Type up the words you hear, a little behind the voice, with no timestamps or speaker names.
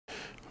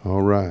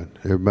All right.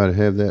 Everybody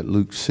have that?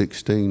 Luke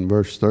 16,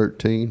 verse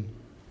 13.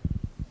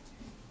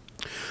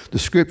 The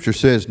scripture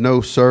says,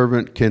 "No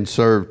servant can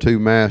serve two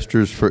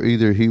masters, for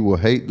either he will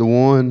hate the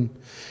one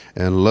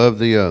and love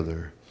the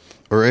other,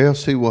 or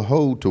else he will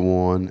hold to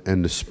one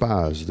and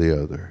despise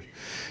the other.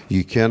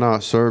 You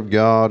cannot serve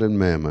God and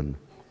mammon."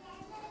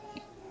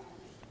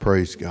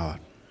 Praise God.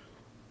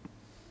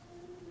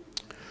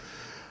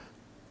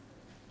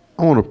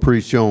 I want to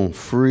preach on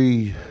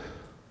free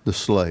the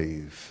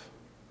slave.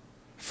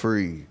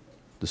 Free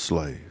the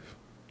slave.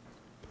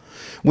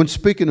 When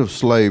speaking of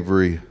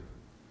slavery,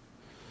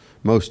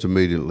 most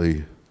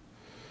immediately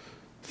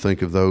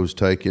think of those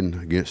taken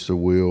against the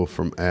will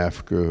from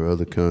Africa or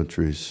other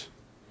countries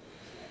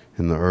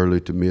in the early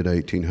to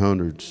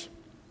mid-1800s.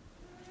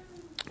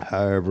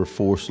 However,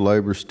 forced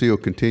labor still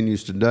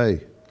continues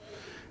today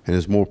and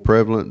is more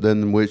prevalent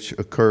than which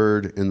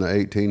occurred in the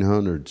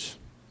 1800s.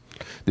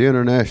 The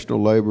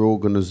International Labor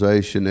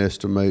Organization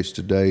estimates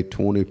today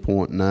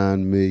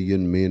 20.9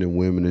 million men and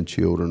women and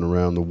children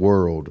around the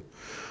world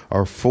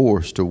are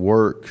forced to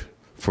work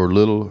for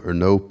little or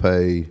no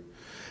pay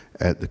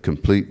at the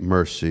complete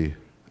mercy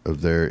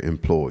of their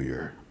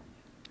employer.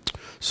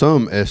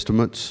 Some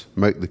estimates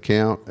make the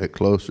count at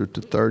closer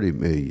to 30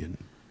 million.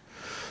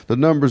 The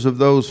numbers of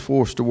those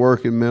forced to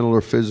work in mental or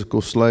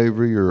physical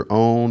slavery or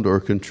owned or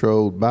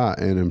controlled by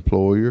an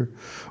employer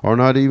are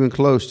not even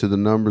close to the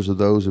numbers of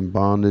those in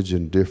bondage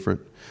in different,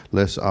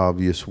 less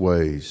obvious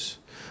ways.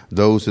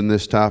 Those in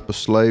this type of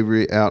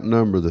slavery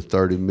outnumber the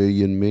 30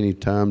 million many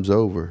times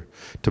over.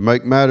 To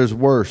make matters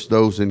worse,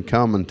 those in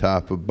common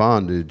type of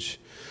bondage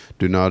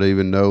do not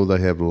even know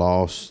they have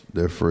lost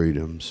their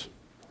freedoms.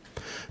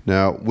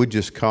 Now, we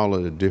just call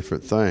it a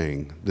different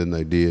thing than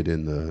they did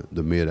in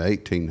the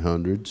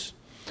mid-1800s.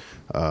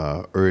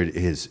 Or it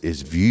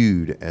is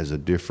viewed as a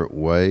different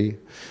way.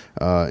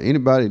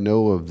 Anybody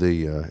know of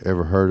the,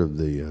 ever heard of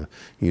the,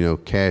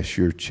 cash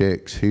your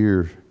checks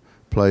here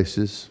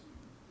places?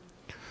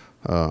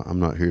 I'm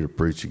not here to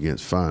preach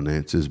against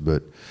finances,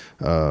 but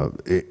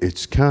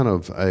it's kind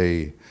of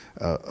a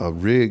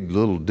rigged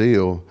little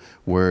deal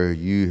where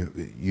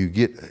you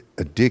get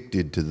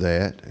addicted to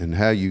that, and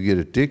how you get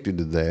addicted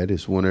to that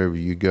is whenever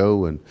you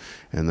go and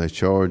they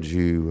charge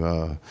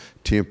you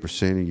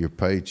 10% of your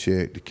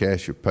paycheck to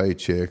cash your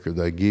paycheck, or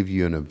they give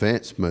you an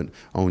advancement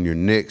on your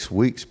next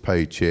week's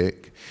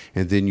paycheck,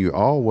 and then you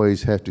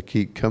always have to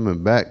keep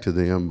coming back to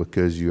them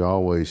because you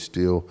always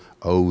still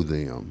owe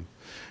them.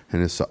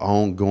 And it's an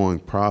ongoing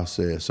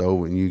process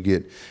over, and you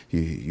get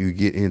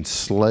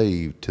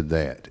enslaved to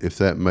that, if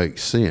that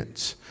makes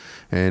sense.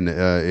 And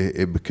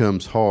it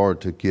becomes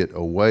hard to get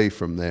away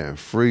from that,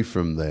 free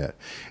from that.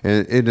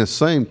 And in the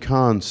same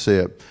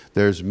concept,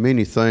 there's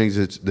many things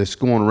that's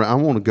going around. I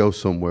want to go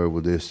somewhere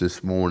with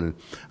this morning.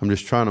 I'm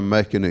just trying to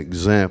make an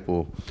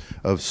example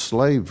of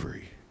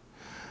slavery.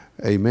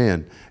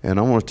 Amen. And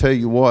I want to tell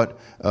you what,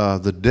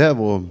 the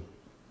devil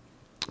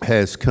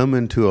has come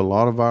into a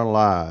lot of our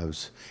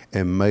lives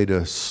and made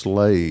us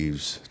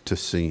slaves to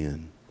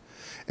sin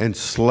and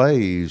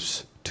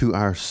slaves to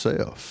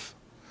ourself.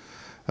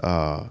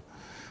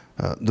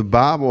 The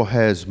Bible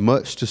has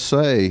much to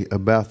say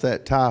about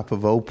that type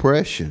of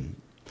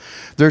oppression.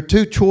 There are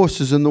two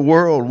choices in the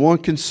world. One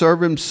can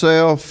serve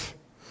himself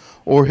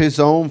or his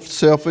own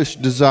selfish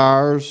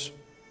desires,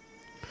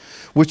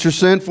 which are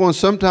sinful, and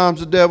sometimes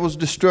the devil's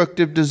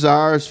destructive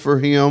desires for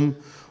him,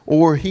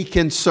 or he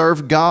can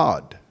serve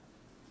God.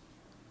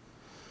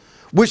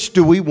 Which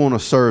do we want to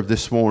serve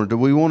this morning? Do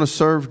we want to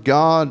serve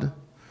God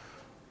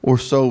or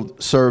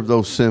serve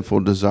those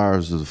sinful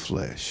desires of the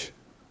flesh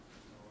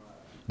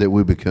that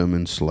we become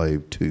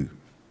enslaved to?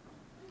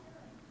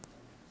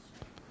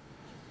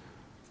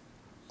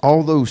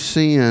 Although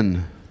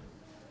sin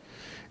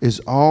is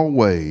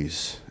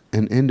always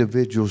an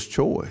individual's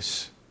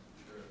choice,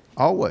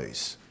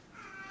 always.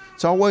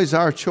 It's always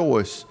our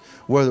choice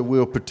whether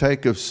we'll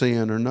partake of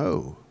sin or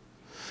no.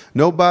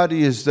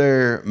 Nobody is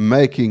there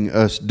making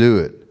us do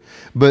it.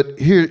 But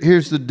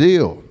here's the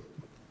deal.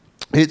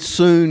 It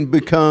soon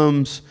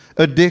becomes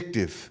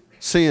addictive.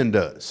 Sin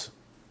does.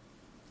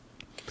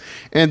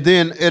 And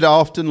then it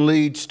often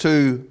leads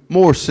to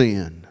more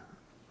sin.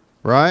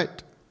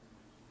 Right?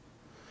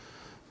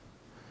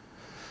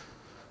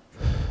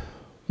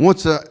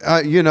 Once,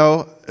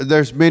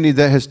 there's many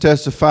that has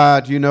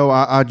testified,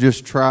 I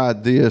just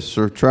tried this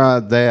or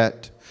tried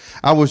that.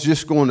 I was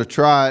just going to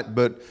try it,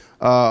 but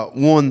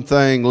one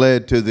thing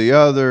led to the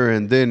other,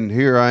 and then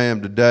here I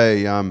am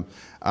today.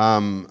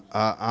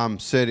 I'm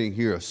sitting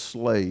here a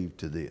slave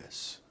to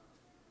this.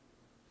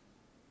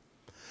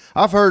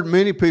 I've heard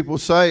many people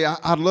say,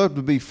 I'd love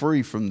to be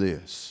free from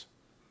this.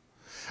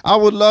 I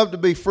would love to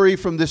be free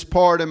from this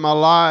part in my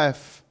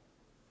life.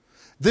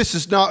 This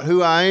is not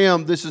who I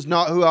am. This is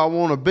not who I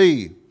want to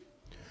be.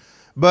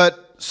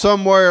 But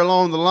somewhere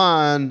along the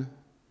line,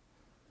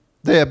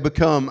 they have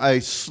become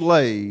a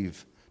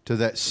slave to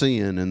that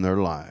sin in their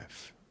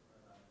life.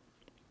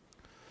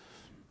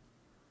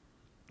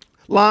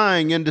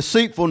 Lying and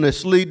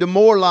deceitfulness lead to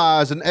more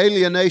lies and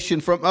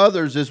alienation from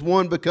others as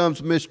one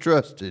becomes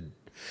mistrusted.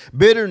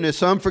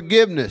 Bitterness,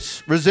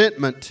 unforgiveness,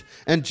 resentment,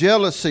 and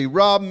jealousy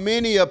rob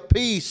many of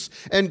peace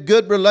and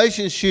good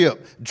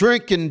relationship.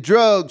 Drinking,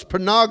 drugs,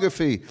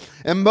 pornography,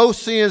 and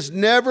most sins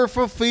never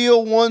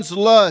fulfill one's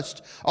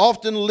lust,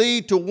 often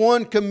lead to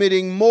one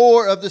committing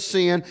more of the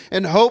sin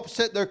in hopes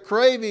that their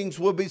cravings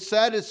will be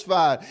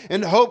satisfied,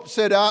 in hopes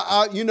that,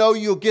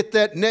 you'll get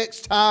that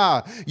next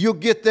high, you'll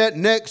get that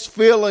next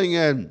feeling,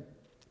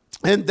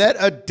 and that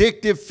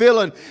addictive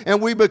feeling,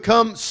 and we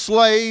become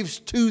slaves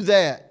to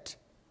that.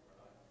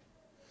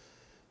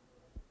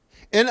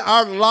 In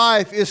our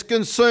life is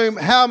consumed.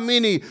 How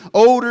many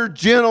older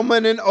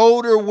gentlemen and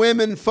older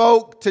women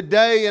folk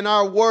today in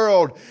our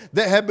world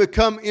that have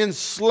become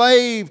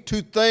enslaved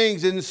to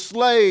things,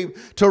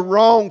 enslaved to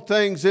wrong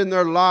things in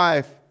their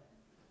life,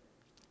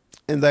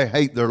 and they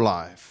hate their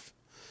life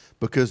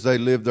because they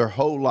live their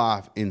whole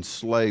life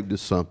enslaved to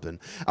something.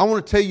 I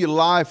want to tell you,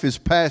 life is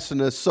passing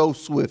us so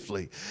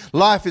swiftly.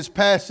 Life is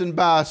passing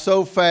by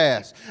so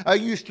fast. I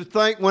used to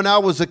think when I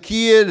was a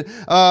kid,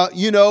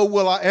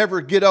 will I ever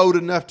get old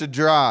enough to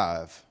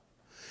drive?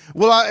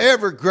 Will I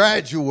ever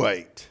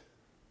graduate?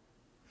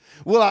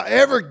 Will I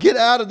ever get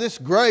out of this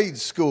grade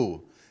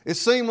school? It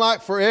seemed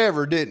like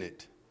forever, didn't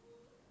it?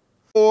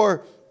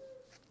 Or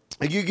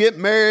you get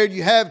married,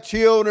 you have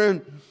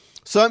children,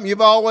 something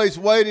you've always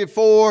waited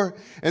for,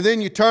 and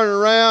then you turn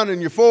around and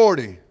you're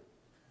 40.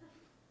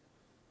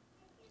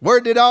 Where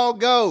did it all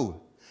go?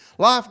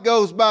 Life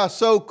goes by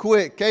so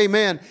quick,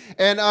 amen.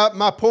 And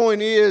my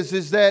point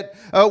is that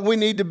we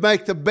need to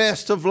make the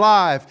best of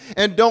life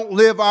and don't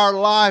live our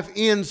life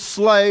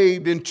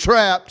enslaved and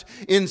trapped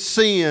in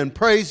sin.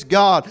 Praise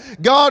God.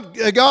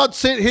 God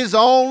sent His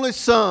only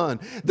Son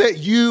that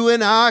you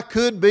and I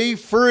could be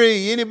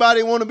free.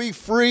 Anybody want to be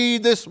free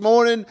this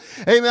morning?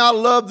 Amen. I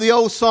love the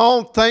old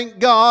song, thank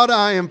God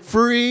I am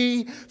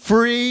free,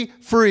 free,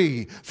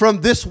 free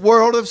from this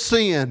world of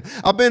sin.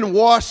 I've been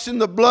washed in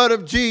the blood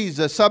of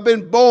Jesus. I've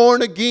been born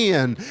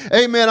again.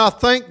 Amen. I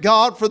thank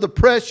God for the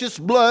precious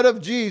blood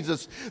of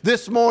Jesus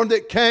this morning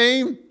that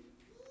came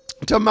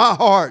to my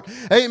heart.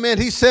 Amen.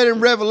 He said in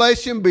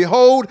Revelation,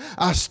 behold,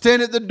 I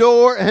stand at the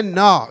door and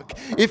knock.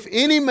 If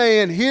any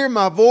man hear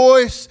my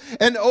voice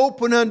and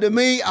open unto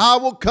me, I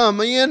will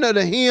come in unto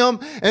him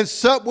and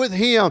sup with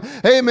him.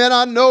 Amen.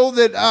 I know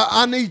that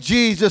I need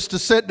Jesus to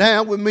sit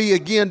down with me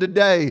again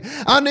today.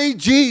 I need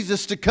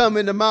Jesus to come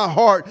into my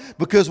heart,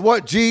 because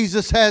what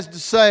Jesus has to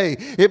say,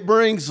 it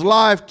brings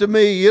life to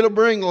me. It'll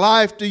bring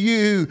life to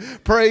you.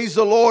 Praise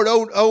the Lord.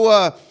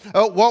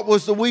 What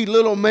was the wee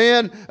little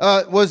man?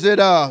 Was it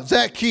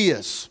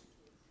Zacchaeus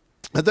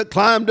that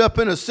climbed up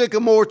in a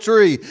sycamore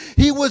tree?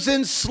 He was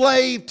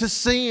enslaved to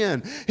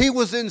sin. He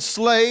was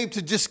enslaved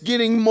to just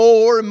getting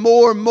more and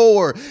more and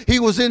more. He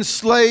was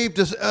enslaved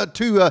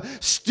to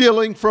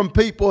stealing from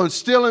people and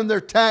stealing their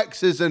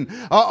taxes and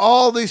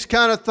all these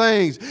kind of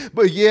things.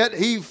 But yet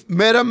he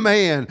met a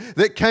man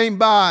that came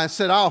by and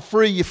said, I'll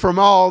free you from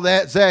all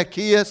that,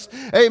 Zacchaeus.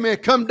 Amen.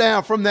 Come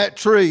down from that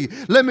tree.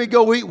 Let me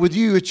go eat with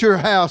you at your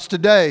house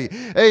today.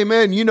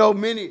 Amen. You know,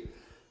 many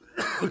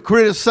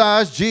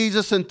criticized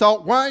Jesus and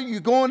thought, why are you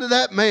going to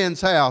that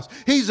man's house?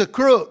 He's a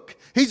crook.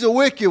 He's a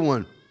wicked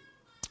one.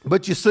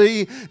 But you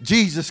see,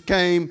 Jesus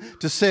came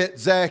to set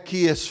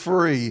Zacchaeus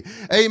free.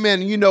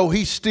 Amen. You know,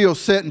 He's still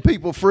setting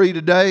people free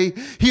today.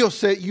 He'll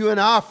set you and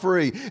I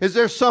free. Is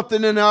there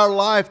something in our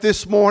life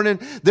this morning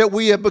that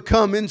we have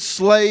become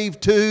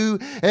enslaved to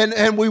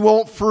and we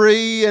want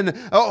free? And,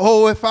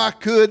 if I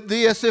could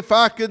this, if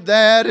I could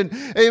that. And,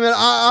 amen,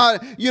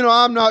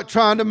 I'm not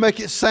trying to make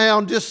it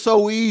sound just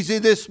so easy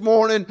this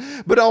morning.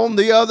 But on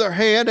the other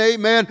hand,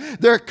 amen,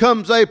 there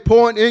comes a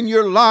point in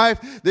your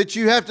life that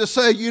you have to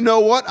say, you know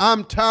what,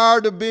 I'm tired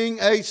of being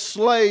a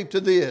slave to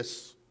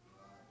this.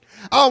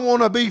 I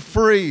want to be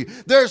free.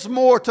 There's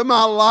more to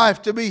my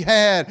life to be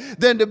had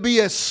than to be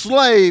a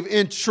slave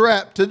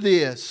entrapped to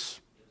this.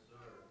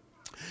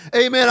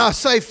 Amen. I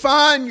say,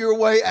 find your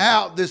way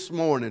out this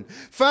morning.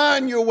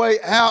 Find your way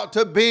out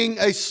to being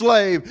a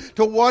slave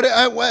to what,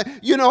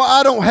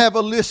 I don't have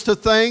a list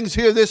of things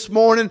here this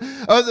morning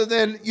other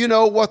than,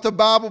 what the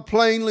Bible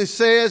plainly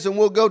says, and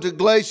we'll go to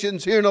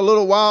Galatians here in a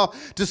little while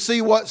to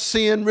see what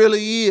sin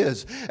really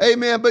is.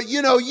 Amen. But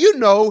you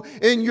know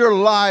in your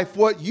life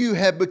what you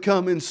have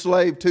become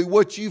enslaved to,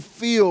 what you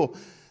feel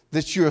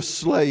that you're a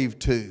slave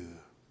to.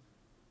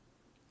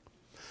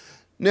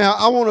 Now,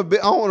 I want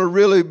to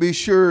really be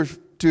sure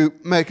to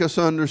make us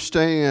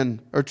understand,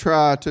 or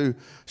try to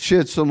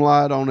shed some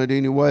light on it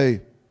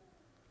anyway.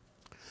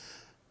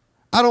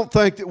 I don't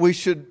think that we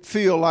should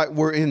feel like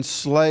we're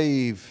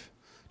enslaved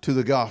to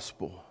the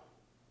gospel.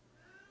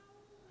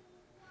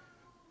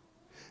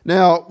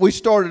 Now, we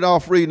started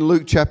off reading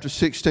Luke chapter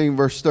 16,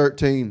 verse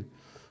 13.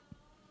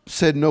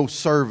 Said, no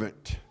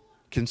servant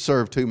can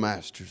serve two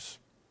masters.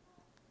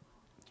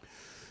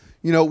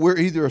 We're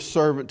either a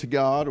servant to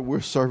God or we're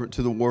a servant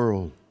to the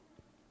world.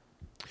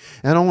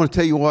 And I want to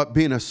tell you what,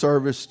 being a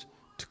servant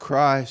to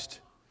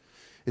Christ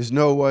is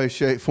no way,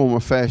 shape, form, or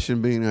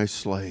fashion being a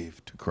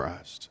slave to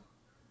Christ.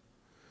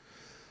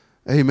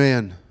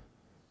 Amen.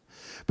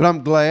 But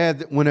I'm glad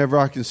that whenever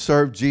I can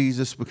serve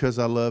Jesus because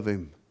I love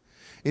Him.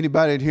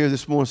 Anybody in here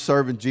this morning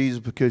serving Jesus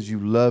because you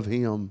love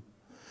Him?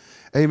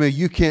 Amen.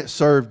 You can't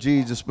serve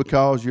Jesus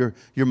because your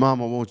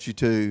mama wants you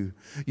to.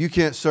 You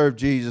can't serve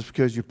Jesus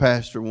because your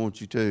pastor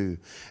wants you to.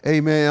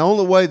 Amen. The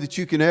only way that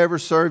you can ever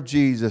serve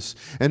Jesus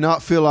and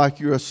not feel like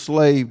you're a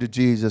slave to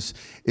Jesus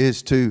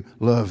is to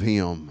love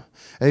Him.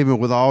 Amen.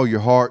 With all your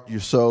heart, your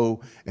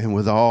soul, and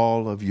with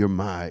all of your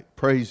might.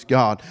 Praise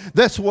God.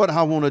 That's what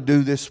I want to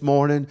do this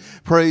morning.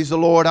 Praise the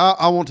Lord.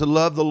 I want to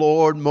love the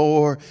Lord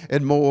more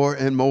and more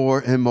and more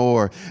and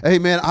more.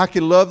 Amen. I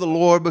can love the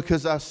Lord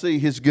because I see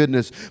His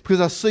goodness,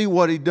 because I see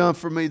what He done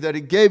for me, that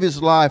He gave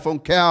His life on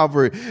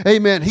Calvary.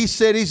 Amen. He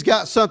said He's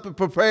got something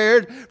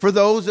prepared for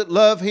those that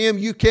love Him.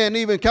 You can't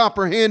even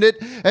comprehend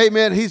it.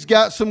 Amen. He's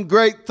got some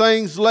great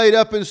things laid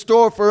up in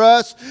store for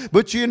us.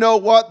 But you know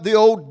what? The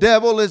old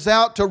devil is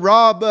out to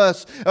rob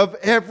us of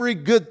every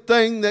good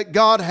thing that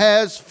God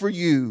has for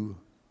you.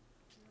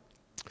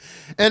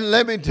 And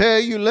let me tell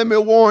you, let me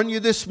warn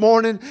you this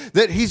morning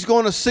that He's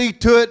going to see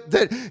to it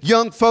that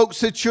young folks,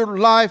 that your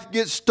life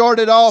gets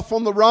started off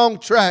on the wrong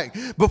track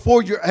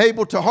before you're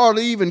able to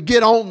hardly even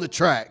get on the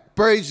track.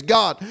 Praise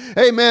God.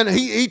 Amen.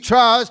 He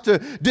tries to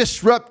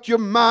disrupt your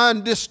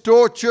mind,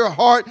 distort your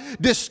heart,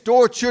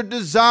 distort your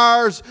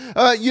desires.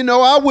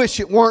 I wish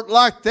it weren't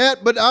like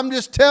that, but I'm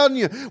just telling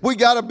you, we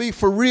got to be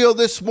for real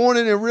this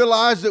morning and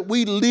realize that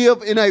we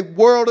live in a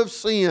world of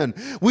sin.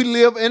 We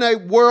live in a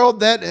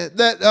world that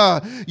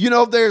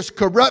there's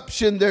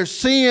corruption, there's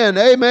sin.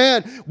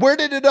 Amen. Where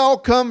did it all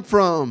come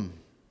from?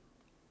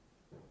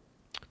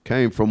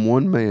 Came from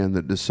one man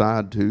that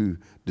decided to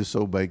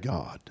disobey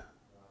God.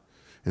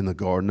 In the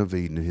Garden of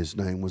Eden, his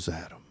name was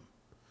Adam.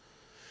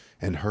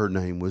 And her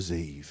name was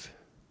Eve.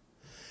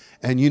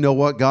 And you know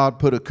what? God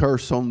put a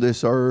curse on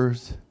this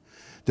earth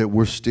that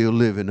we're still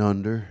living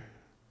under.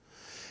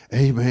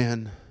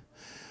 Amen.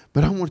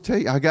 But I want to tell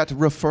you, I got to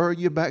refer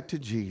you back to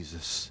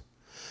Jesus.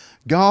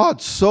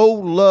 God so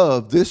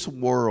loved this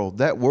world,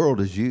 that world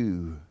is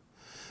you.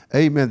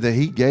 Amen. That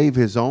He gave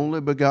His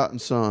only begotten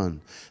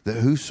Son, that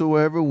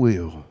whosoever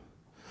will.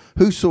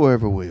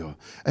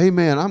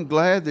 Amen. I'm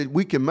glad that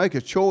we can make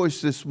a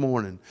choice this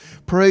morning.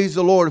 Praise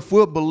the Lord. If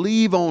we'll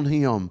believe on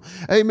Him,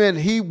 amen,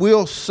 He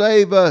will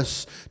save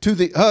us to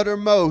the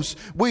uttermost.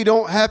 We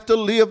don't have to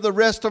live the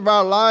rest of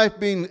our life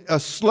being a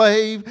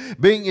slave,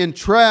 being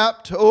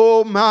entrapped.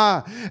 Oh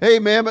my.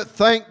 Amen. But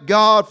thank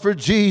God for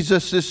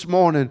Jesus this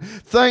morning.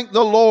 Thank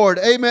the Lord.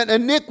 Amen.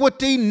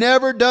 Iniquity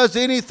never does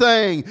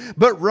anything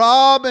but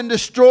rob and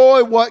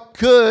destroy what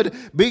could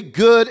be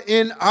good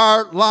in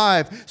our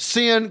life.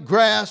 Sin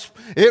grasps.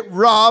 It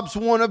robs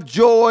one of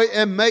joy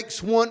and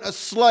makes one a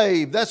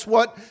slave. That's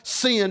what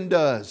sin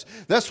does.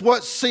 That's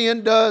what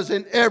sin does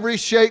in every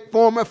shape,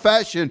 form, or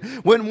fashion.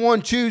 When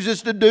one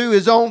chooses to do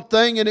his own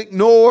thing and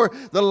ignore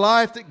the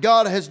life that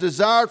God has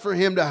desired for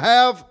him to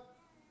have,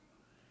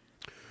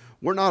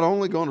 we're not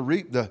only going to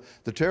reap the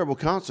terrible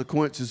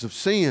consequences of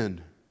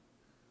sin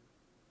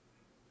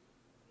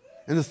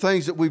and the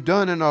things that we've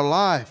done in our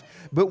life,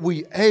 but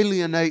we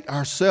alienate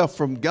ourselves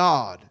from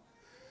God.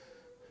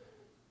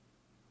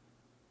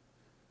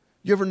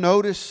 You ever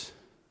notice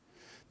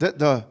that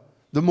the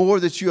more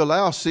that you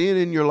allow sin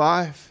in your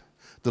life,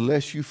 the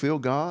less you feel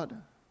God,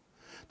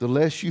 the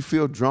less you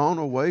feel drawn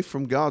away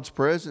from God's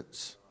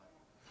presence?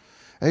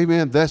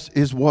 Amen. That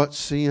is what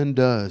sin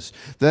does.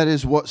 That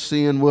is what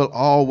sin will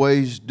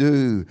always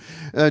do.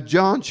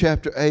 John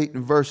chapter 8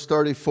 and verse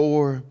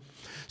 34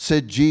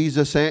 said,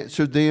 Jesus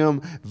answered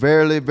them,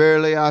 Verily,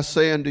 verily, I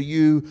say unto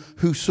you,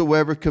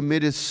 whosoever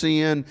committeth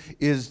sin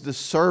is the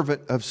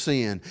servant of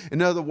sin. In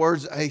other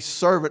words, a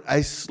servant,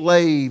 a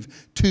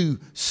slave to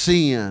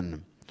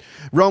sin.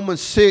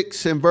 Romans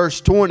 6 and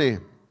verse 20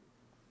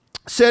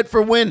 said,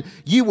 For when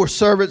you were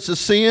servants of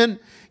sin,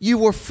 you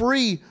were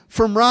free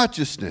from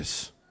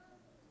righteousness.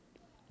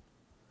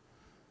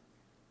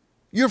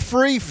 You're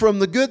free from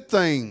the good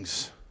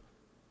things.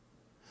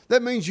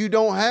 That means you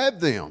don't have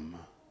them.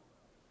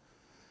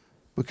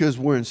 Because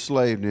we're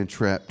enslaved and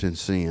entrapped in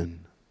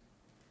sin.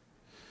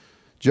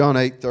 John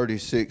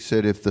 8:36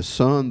 said, If the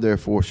Son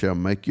therefore shall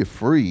make you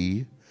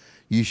free,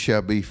 you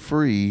shall be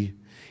free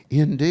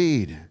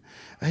indeed.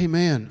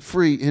 Amen.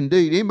 Free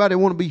indeed. Anybody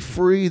want to be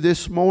free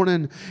this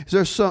morning? Is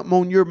there something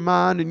on your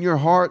mind and your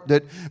heart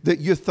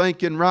that you're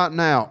thinking right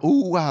now?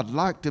 Ooh, I'd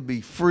like to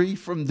be free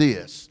from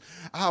this.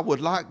 I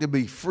would like to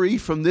be free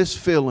from this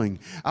feeling.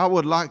 I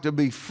would like to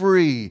be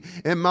free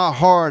in my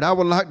heart. I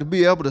would like to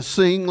be able to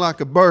sing like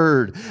a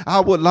bird.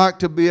 I would like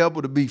to be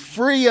able to be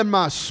free in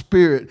my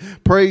spirit.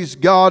 Praise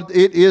God.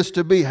 It is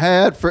to be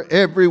had for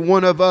every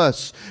one of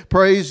us.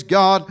 Praise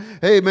God.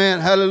 Amen.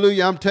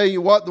 Hallelujah. I'm telling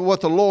you what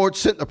the Lord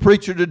sent the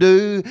preacher to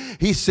do.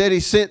 He said He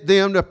sent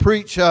them to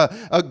preach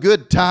a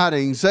good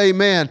tidings.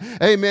 Amen.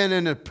 Amen.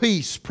 And a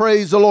peace.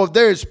 Praise the Lord.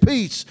 There is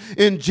peace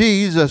in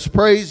Jesus.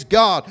 Praise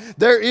God.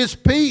 There is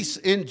peace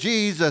in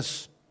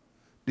Jesus.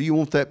 Do you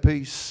want that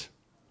peace?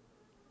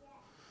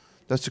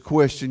 That's a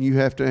question you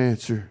have to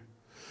answer.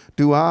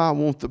 Do I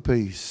want the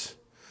peace?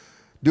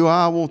 Do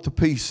I want the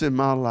peace in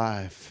my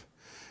life?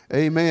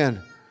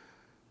 Amen.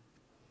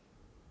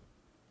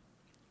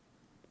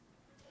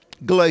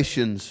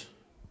 Galatians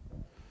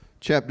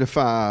chapter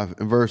 5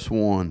 and verse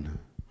 1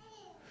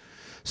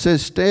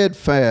 says,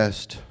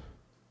 steadfast,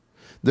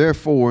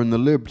 therefore, in the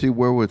liberty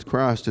wherewith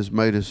Christ has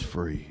made us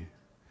free,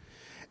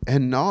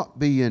 and not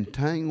be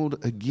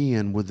entangled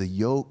again with the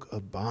yoke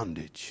of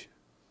bondage.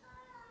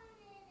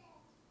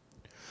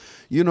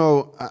 You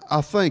know,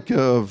 I think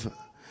of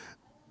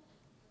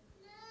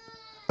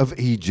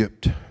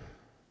Egypt.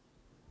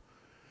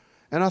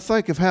 And I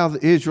think of how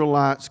the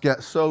Israelites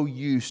got so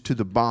used to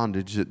the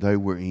bondage that they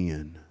were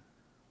in.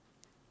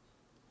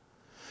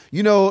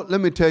 You know, let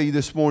me tell you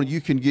this morning,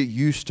 you can get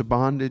used to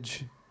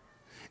bondage.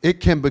 It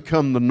can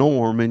become the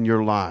norm in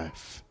your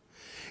life.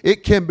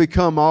 It can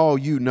become all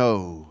you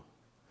know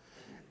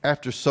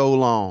after so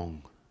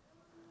long.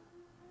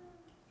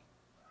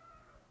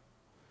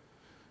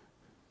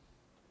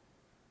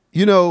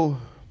 You know,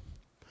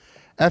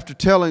 after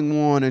telling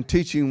one and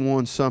teaching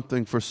one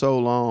something for so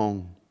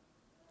long,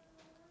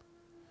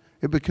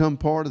 it becomes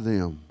part of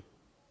them.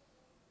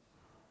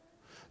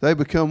 They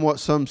become what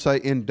some say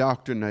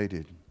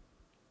indoctrinated.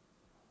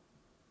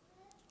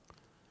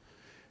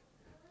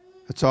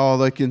 That's all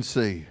they can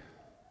see.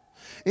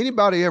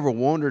 Anybody ever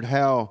wondered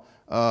how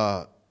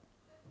the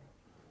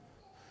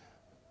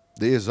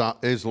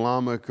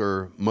Islamic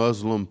or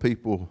Muslim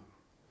people,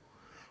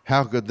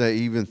 how could they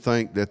even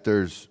think that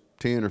there's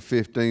 10 or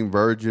 15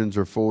 virgins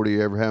or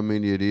 40, ever how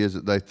many it is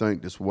that they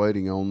think that's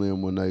waiting on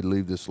them when they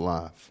leave this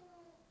life?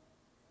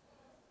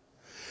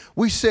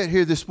 We sit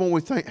here this morning,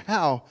 we think,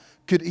 how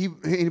could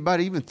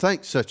anybody even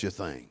think such a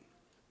thing?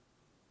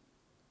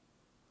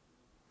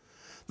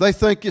 They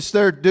think it's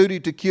their duty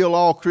to kill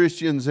all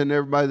Christians and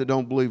everybody that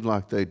don't believe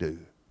like they do.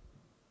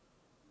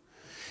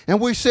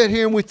 And we sit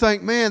here and we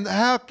think, man,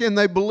 how can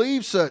they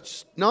believe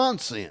such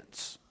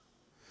nonsense?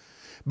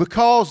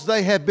 Because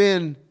they have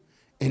been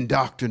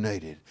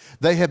indoctrinated.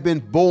 They have been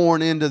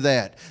born into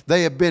that.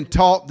 They have been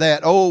taught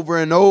that over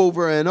and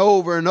over and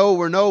over and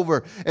over and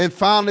over. And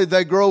finally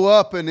they grow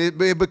up and it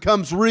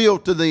becomes real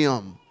to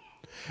them.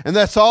 And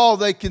that's all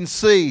they can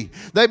see.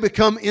 They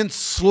become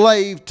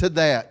enslaved to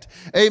that.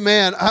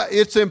 Amen.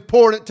 It's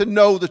important to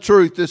know the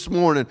truth this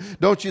morning.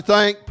 Don't you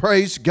think?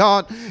 Praise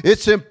God.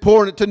 It's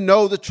important to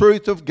know the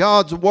truth of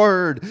God's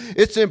word.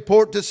 It's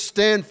important to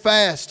stand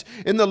fast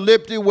in the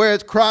liberty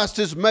wherewith Christ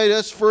has made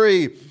us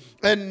free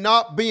and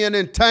not being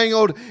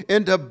entangled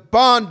into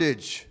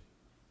bondage.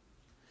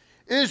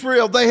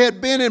 Israel, they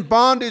had been in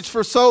bondage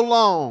for so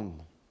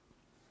long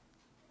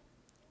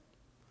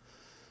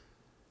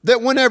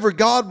that whenever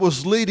God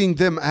was leading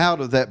them out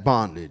of that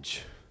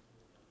bondage,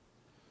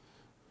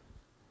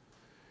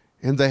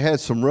 and they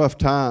had some rough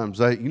times,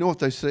 you know what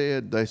they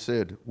said? They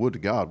said, would to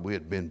God we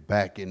had been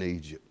back in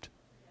Egypt.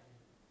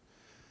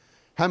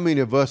 How many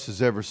of us has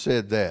ever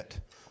said that?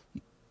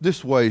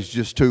 This way is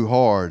just too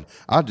hard.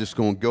 I'm just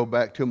going to go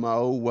back to my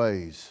old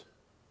ways.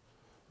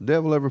 The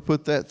devil ever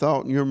put that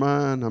thought in your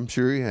mind? I'm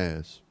sure he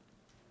has.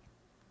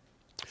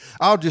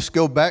 I'll just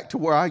go back to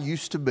where I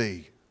used to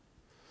be.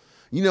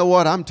 You know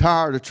what? I'm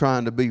tired of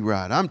trying to be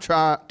right. I'm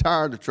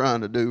tired of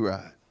trying to do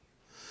right.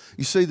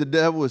 You see, the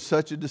devil is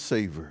such a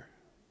deceiver.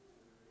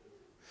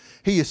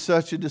 He is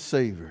such a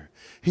deceiver.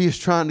 He is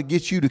trying to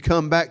get you to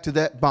come back to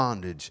that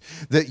bondage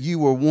that you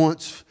were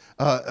once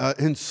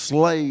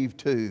enslaved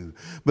to.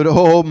 But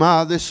oh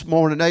my, this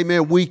morning,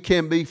 amen, we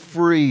can be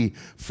free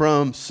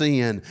from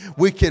sin.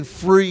 We can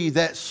free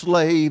that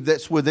slave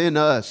that's within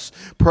us.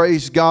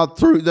 Praise God,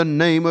 through the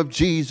name of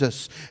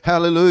Jesus.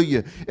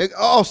 Hallelujah.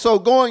 Also,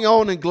 going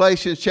on in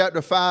Galatians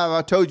chapter 5,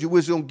 I told you we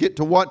was going to get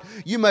to what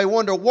you may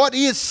wonder, what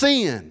is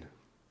sin?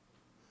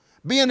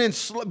 Being a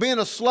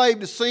slave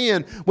to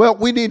sin, well,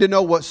 we need to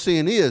know what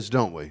sin is,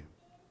 don't we?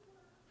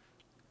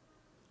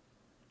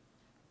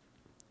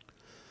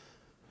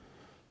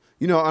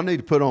 You know, I need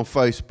to put on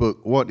Facebook,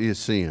 what is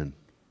sin?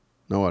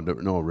 No, I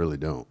don't. No, I really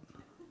don't.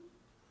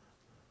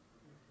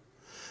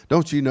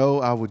 Don't you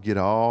know I would get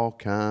all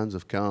kinds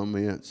of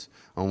comments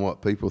on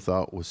what people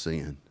thought was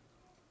sin?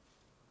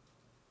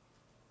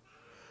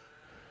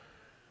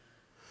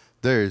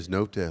 There is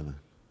no telling.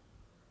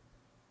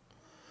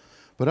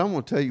 But I'm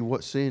going to tell you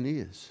what sin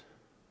is,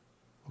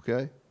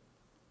 okay?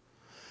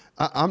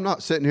 I'm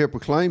not sitting here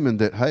proclaiming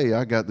that, hey,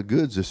 I got the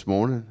goods this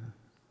morning.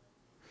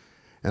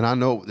 And I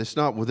know it's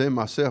not within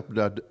myself,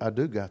 but I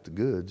do got the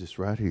goods. It's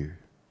right here.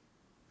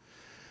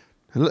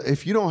 And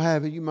if you don't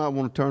have it, you might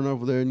want to turn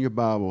over there in your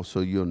Bible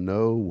so you'll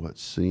know what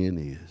sin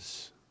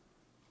is.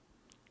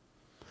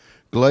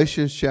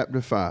 Galatians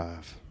chapter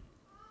 5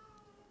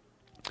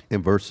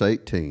 in verse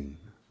 18.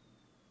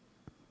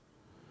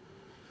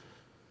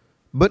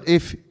 But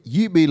if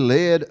ye be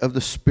led of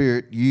the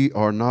Spirit, ye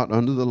are not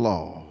under the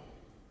law.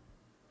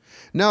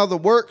 Now the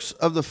works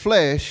of the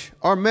flesh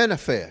are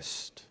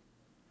manifest.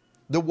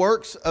 The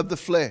works of the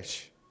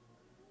flesh.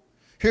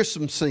 Here's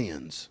some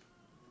sins.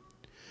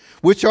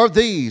 Which are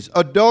these: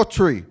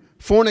 adultery,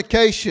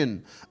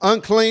 fornication,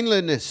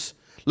 uncleanliness,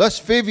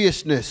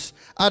 lasciviousness,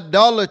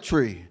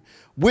 idolatry,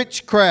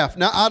 witchcraft.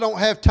 Now, I don't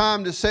have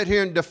time to sit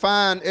here and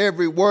define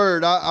every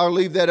word. I'll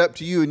leave that up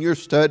to you in your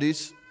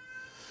studies.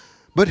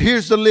 But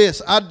here's the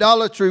list: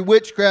 idolatry,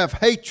 witchcraft,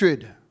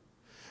 hatred,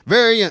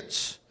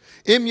 variance,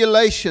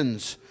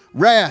 emulations,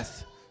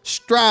 wrath,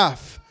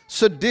 strife,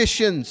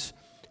 seditions,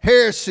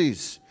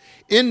 heresies,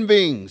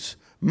 envyings,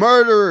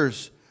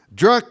 murderers,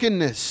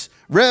 drunkenness,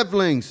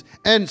 revelings,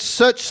 and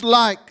such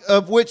like,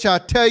 of which I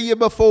tell you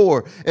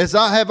before, as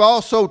I have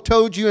also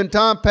told you in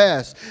time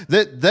past,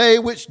 that they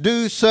which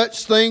do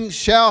such things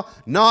shall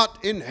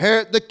not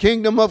inherit the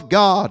kingdom of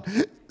God.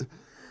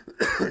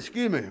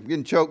 Excuse me, I'm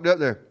getting choked up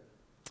there.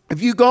 If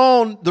you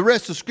go on, the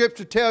rest of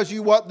Scripture tells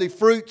you what the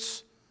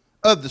fruits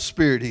of the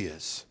Spirit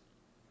is.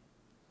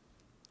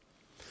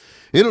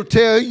 It'll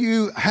tell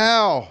you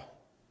how,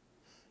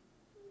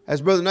 as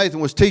Brother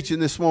Nathan was teaching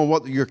this morning,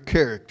 what your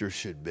character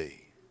should be.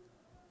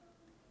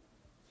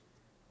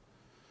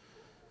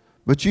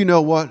 But you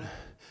know what?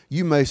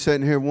 You may sit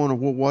in here and wonder,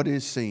 well, what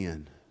is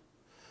sin?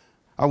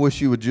 I wish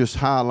you would just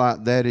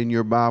highlight that in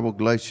your Bible,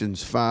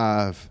 Galatians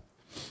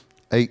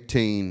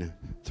 5:18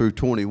 through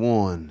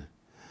 21.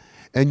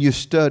 And you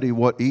study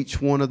what each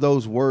one of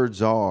those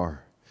words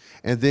are.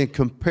 And then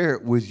compare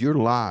it with your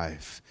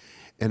life.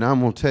 And I'm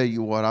going to tell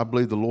you what, I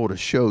believe the Lord will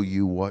show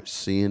you what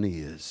sin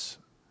is.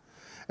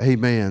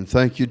 Amen.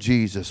 Thank you,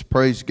 Jesus.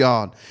 Praise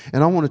God.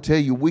 And I want to tell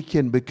you, we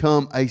can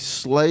become a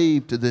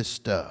slave to this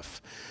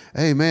stuff.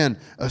 Amen.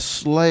 A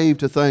slave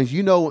to things.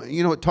 You know,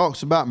 it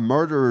talks about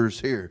murderers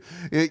here.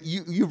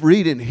 You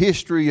read in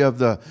history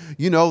of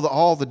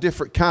all the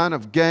different kind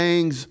of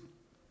gangs.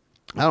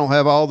 I don't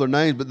have all their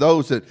names, but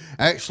those that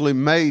actually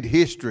made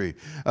history.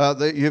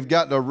 You've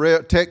got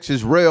the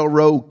Texas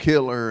Railroad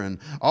Killer and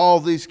all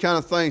these kind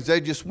of things.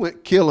 They just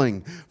went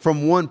killing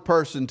from one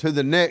person to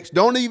the next.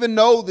 Don't even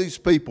know these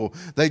people.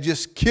 They're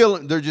just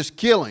killing.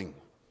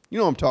 You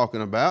know what I'm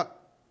talking about.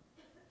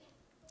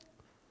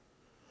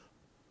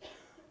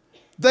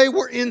 They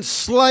were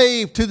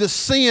enslaved to the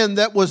sin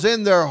that was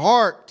in their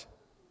heart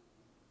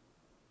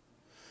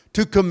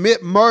to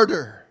commit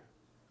murder.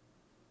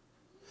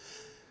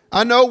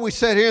 I know we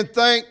sit here and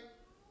think,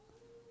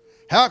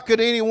 how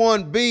could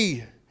anyone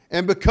be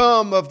and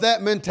become of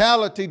that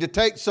mentality to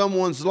take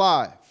someone's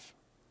life?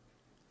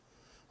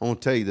 I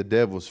want to tell you, the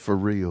devil's for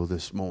real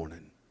this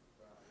morning.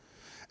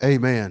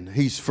 Amen.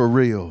 He's for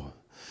real.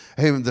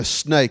 Amen. The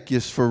snake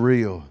is for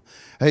real.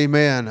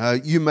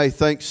 Amen. You may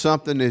think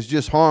something is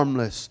just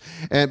harmless,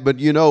 but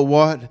you know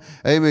what?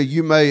 Amen.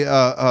 You may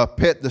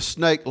pet the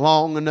snake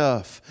long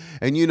enough,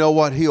 and you know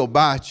what? He'll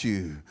bite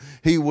you.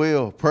 He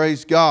will.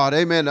 Praise God.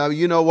 Amen.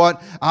 You know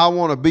what? I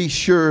want to be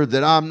sure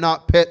that I'm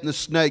not petting the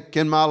snake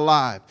in my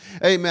life.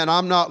 Amen.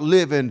 I'm not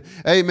living,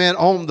 amen,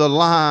 on the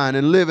line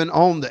and living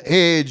on the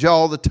edge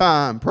all the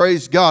time.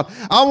 Praise God.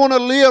 I want to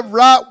live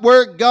right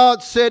where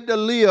God said to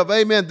live.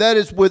 Amen. That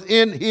is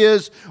within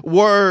His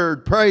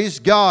Word. Praise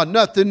God.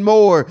 Nothing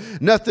more,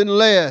 nothing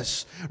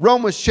less.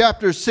 Romans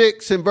chapter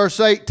 6 and verse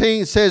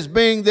 18 says,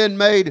 being then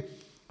made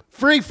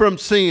free from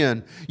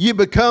sin, you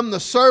become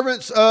the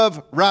servants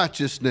of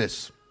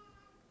righteousness.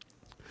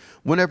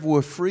 Whenever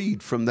we're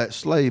freed from that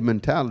slave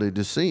mentality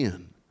to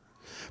sin.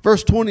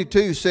 Verse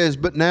 22 says,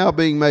 but now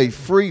being made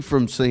free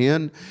from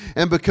sin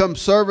and become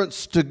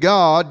servants to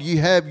God, ye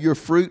have your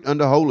fruit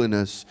unto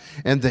holiness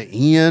and the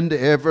end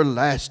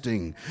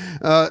everlasting.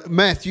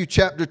 Matthew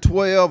chapter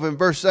 12 and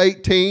verse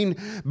 18,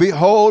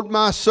 behold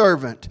my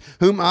servant,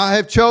 whom I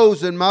have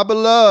chosen, my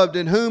beloved,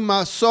 in whom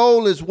my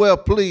soul is well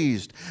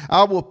pleased.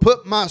 I will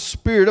put my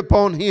spirit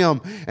upon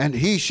him, and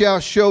he shall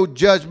show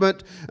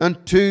judgment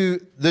unto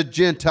the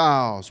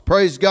Gentiles.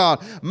 Praise God.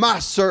 My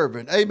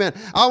servant. Amen.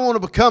 I want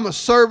to become a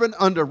servant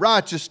unto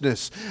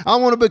righteousness. I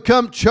want to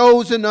become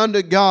chosen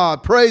unto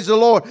God. Praise the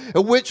Lord.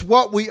 Which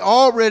what we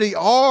already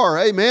are.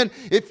 Amen.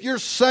 If you're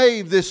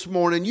saved this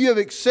morning, you have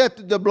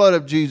accepted the blood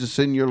of Jesus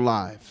in your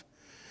life.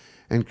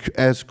 And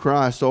as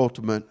Christ's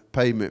ultimate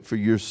payment for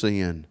your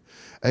sin.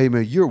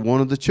 Amen. You're one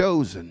of the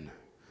chosen.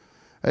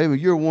 Amen.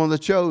 You're one of the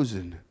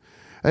chosen.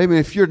 Amen.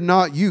 If you're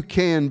not, you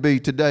can be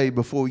today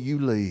before you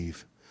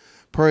leave.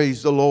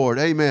 Praise the Lord.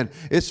 Amen.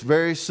 It's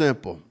very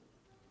simple.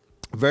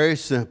 Very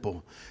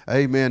simple.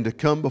 Amen. To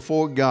come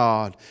before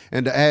God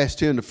and to ask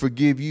Him to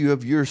forgive you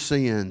of your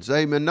sins.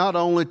 Amen. Not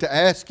only to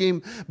ask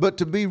Him, but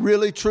to be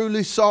really,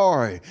 truly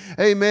sorry.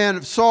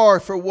 Amen. Sorry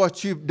for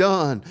what you've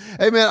done.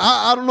 Amen.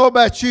 I don't know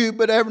about you,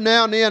 but every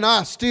now and then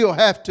I still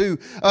have to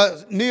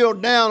kneel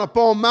down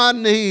upon my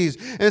knees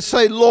and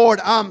say, Lord,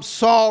 I'm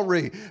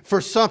sorry for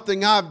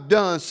something I've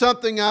done,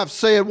 something I've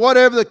said,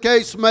 whatever the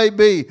case may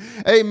be.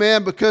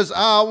 Amen. Because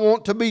I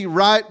want to be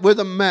right with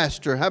the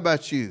Master. How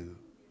about you?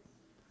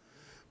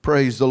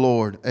 Praise the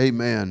Lord.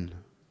 Amen.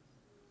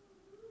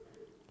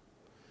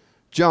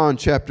 John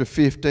chapter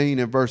 15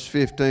 and verse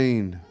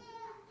 15.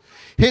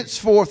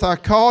 Henceforth I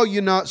call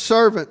you not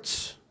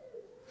servants,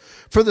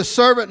 for the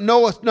servant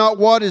knoweth not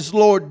what his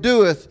Lord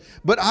doeth,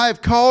 but I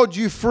have called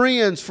you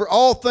friends, for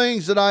all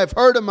things that I have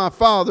heard of my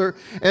Father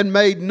and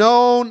made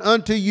known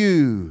unto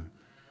you.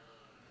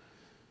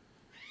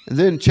 And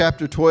then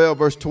chapter 12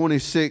 verse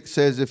 26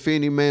 says, if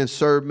any man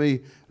serve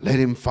me, let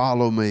him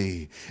follow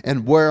me.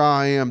 And where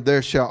I am,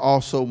 there shall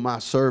also my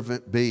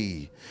servant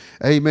be.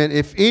 Amen.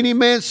 If any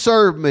man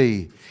serve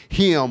me,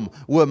 him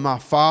will my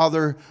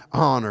Father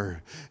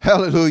honor.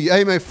 Hallelujah.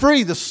 Amen.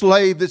 Free the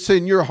slave that's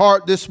in your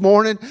heart this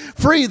morning.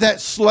 Free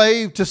that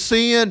slave to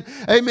sin.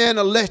 Amen.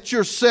 And let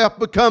yourself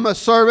become a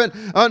servant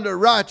unto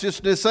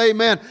righteousness.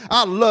 Amen.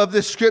 I love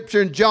this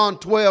scripture in John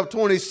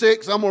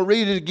 12:26. I'm going to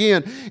read it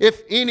again.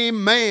 If any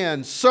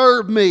man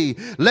serve me,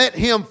 let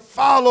him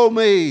follow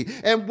me.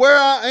 And where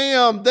I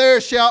am, there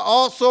shall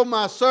also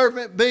my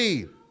servant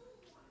be.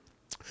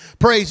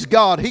 Praise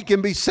God. He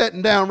can be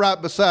sitting down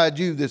right beside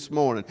you this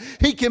morning.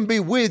 He can be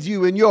with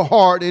you in your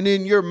heart and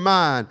in your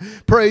mind.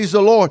 Praise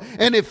the Lord.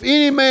 And if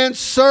any man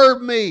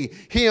serve me,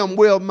 him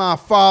will my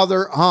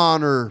Father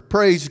honor.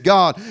 Praise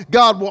God.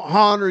 God will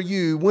honor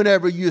you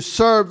whenever you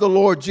serve the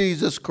Lord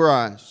Jesus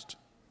Christ.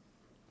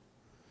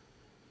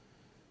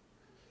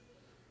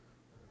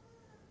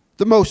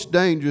 The most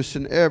dangerous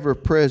and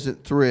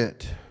ever-present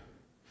threat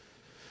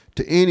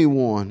to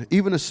anyone,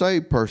 even a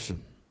saved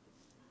person,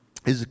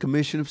 is the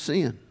commission of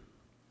sin.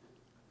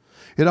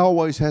 It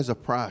always has a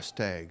price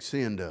tag.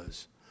 Sin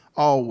does.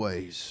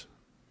 Always.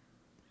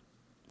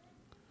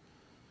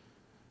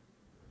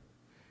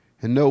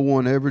 And no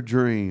one ever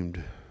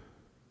dreamed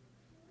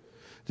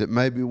that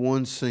maybe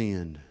one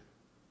sin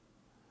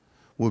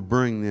would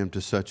bring them to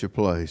such a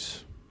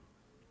place.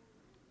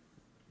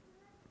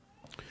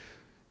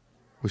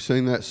 We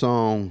sing that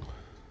song,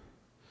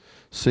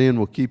 sin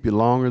will keep you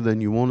longer than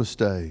you want to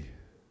stay.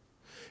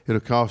 It'll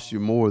cost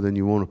you more than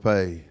you want to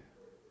pay.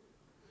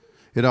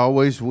 It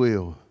always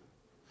will.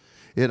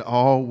 It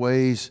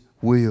always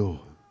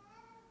will.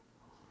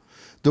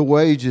 The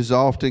wages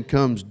often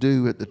comes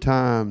due at the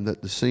time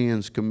that the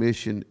sin's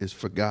commission is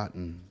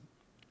forgotten.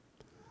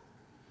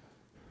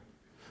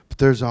 But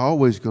there's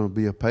always going to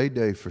be a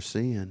payday for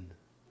sin.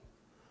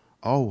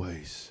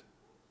 Always.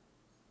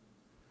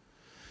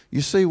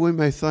 You see, we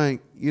may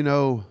think,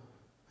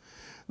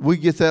 we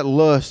get that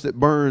lust that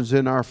burns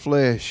in our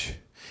flesh,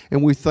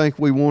 and we think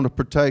we want to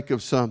partake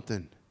of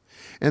something.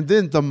 And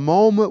then the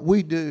moment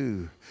we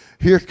do,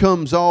 here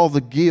comes all the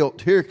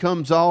guilt. Here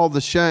comes all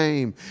the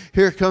shame.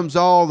 Here comes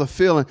all the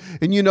feeling.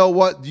 And you know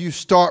what? You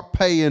start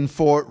paying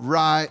for it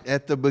right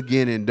at the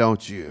beginning,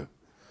 don't you?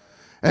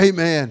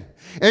 Amen.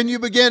 And you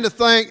begin to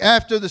think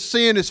after the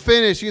sin is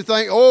finished, you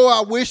think, oh,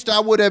 I wished I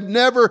would have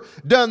never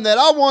done that.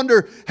 I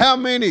wonder how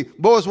many,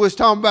 boys, we was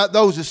talking about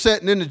those that are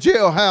sitting in the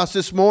jailhouse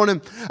this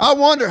morning. I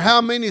wonder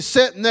how many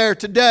sitting there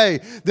today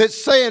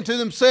that's saying to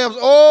themselves,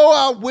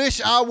 oh, I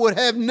wish I would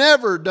have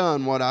never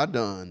done what I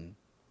done.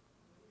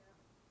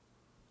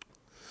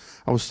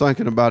 I was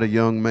thinking about a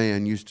young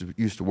man used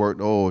to work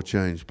the oil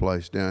change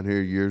place down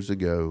here years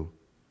ago.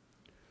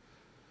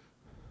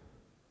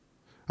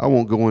 I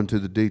won't go into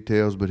the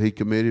details, but he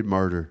committed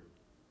murder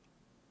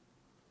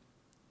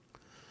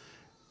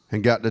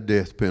and got the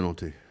death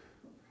penalty.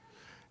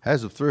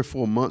 As of 3 or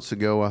 4 months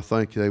ago, I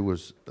think he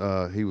was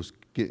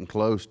getting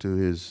close to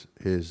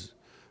his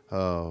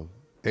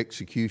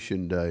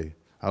execution day.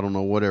 I don't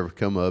know whatever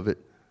come of it,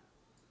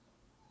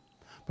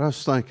 but I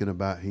was thinking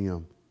about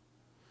him.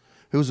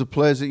 He was a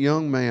pleasant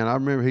young man. I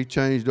remember he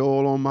changed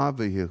oil on my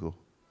vehicle.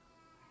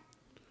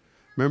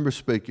 Remember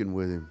speaking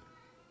with him.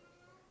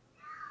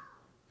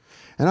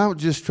 And I was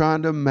just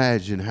trying to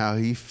imagine how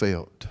he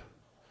felt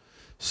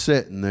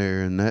sitting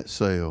there in that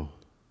cell,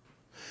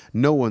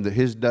 knowing that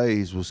his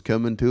days was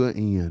coming to an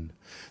end,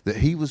 that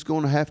he was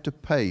going to have to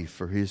pay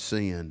for his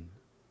sin.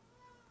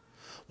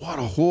 What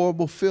a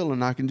horrible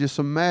feeling. I can just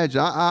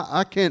imagine.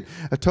 I can't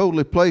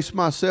totally place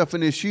myself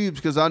in his shoes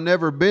because I've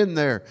never been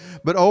there.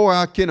 But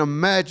I can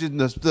imagine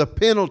the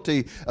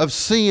penalty of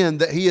sin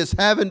that he is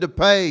having to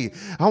pay.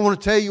 I want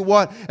to tell you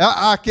what,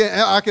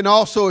 I can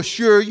also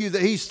assure you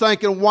that he's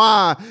thinking,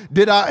 why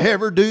did I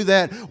ever do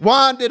that?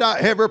 Why did I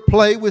ever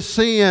play with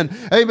sin?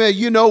 Amen.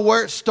 You know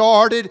where it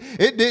started.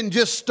 It didn't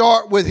just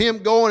start with him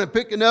going and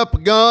picking up a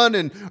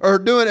gun or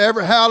doing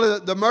how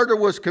the murder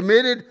was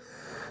committed.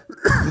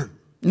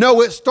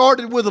 No, it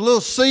started with a little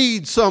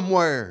seed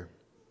somewhere.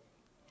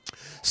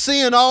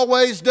 Sin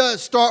always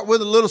does start with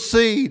a little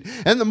seed.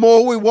 And the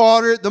more we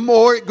water it, the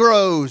more it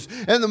grows.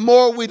 And the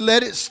more we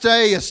let it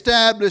stay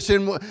established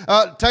and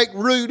take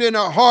root in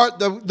our heart,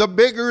 the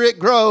bigger it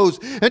grows.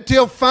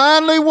 Until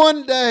finally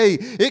one day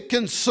it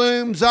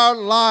consumes our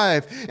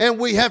life. And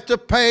we have to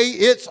pay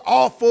its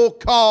awful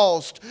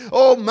cost.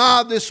 Oh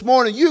my, this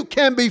morning you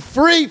can be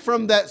free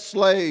from that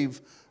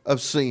slave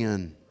of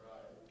sin.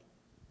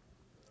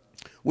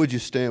 Would you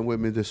stand with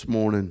me this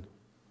morning?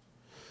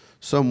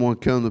 Someone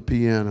come to the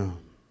piano.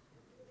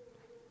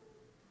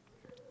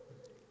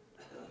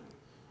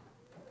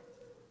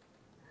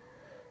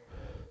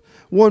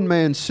 One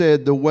man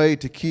said the way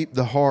to keep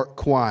the heart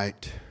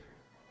quiet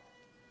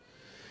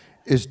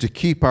is to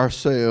keep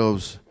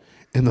ourselves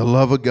in the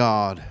love of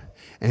God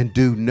and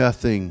do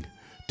nothing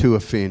to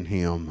offend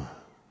Him.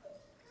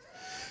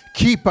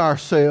 Keep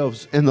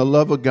ourselves in the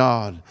love of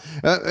God.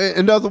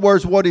 In other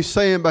words, what he's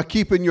saying by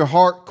keeping your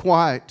heart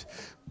quiet,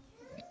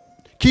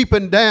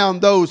 keeping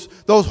down those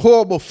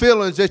horrible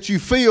feelings that you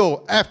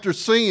feel after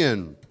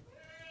sin,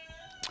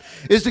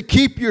 is to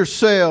keep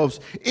yourselves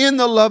in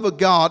the love of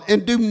God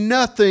and do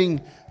nothing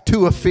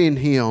to offend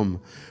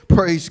Him.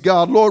 Praise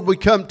God. Lord, we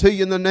come to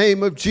you in the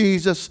name of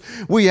Jesus.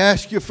 We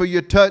ask you for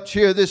your touch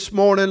here this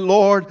morning,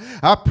 Lord.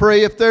 I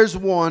pray if there's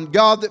one,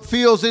 God, that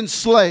feels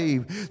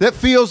enslaved, that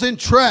feels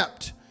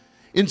entrapped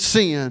in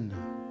sin,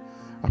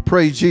 I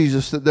pray,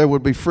 Jesus, that there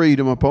would be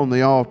freedom upon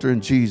the altar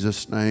in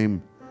Jesus'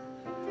 name.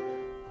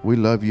 We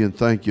love you and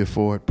thank you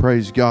for it.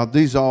 Praise God.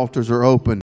 These altars are open.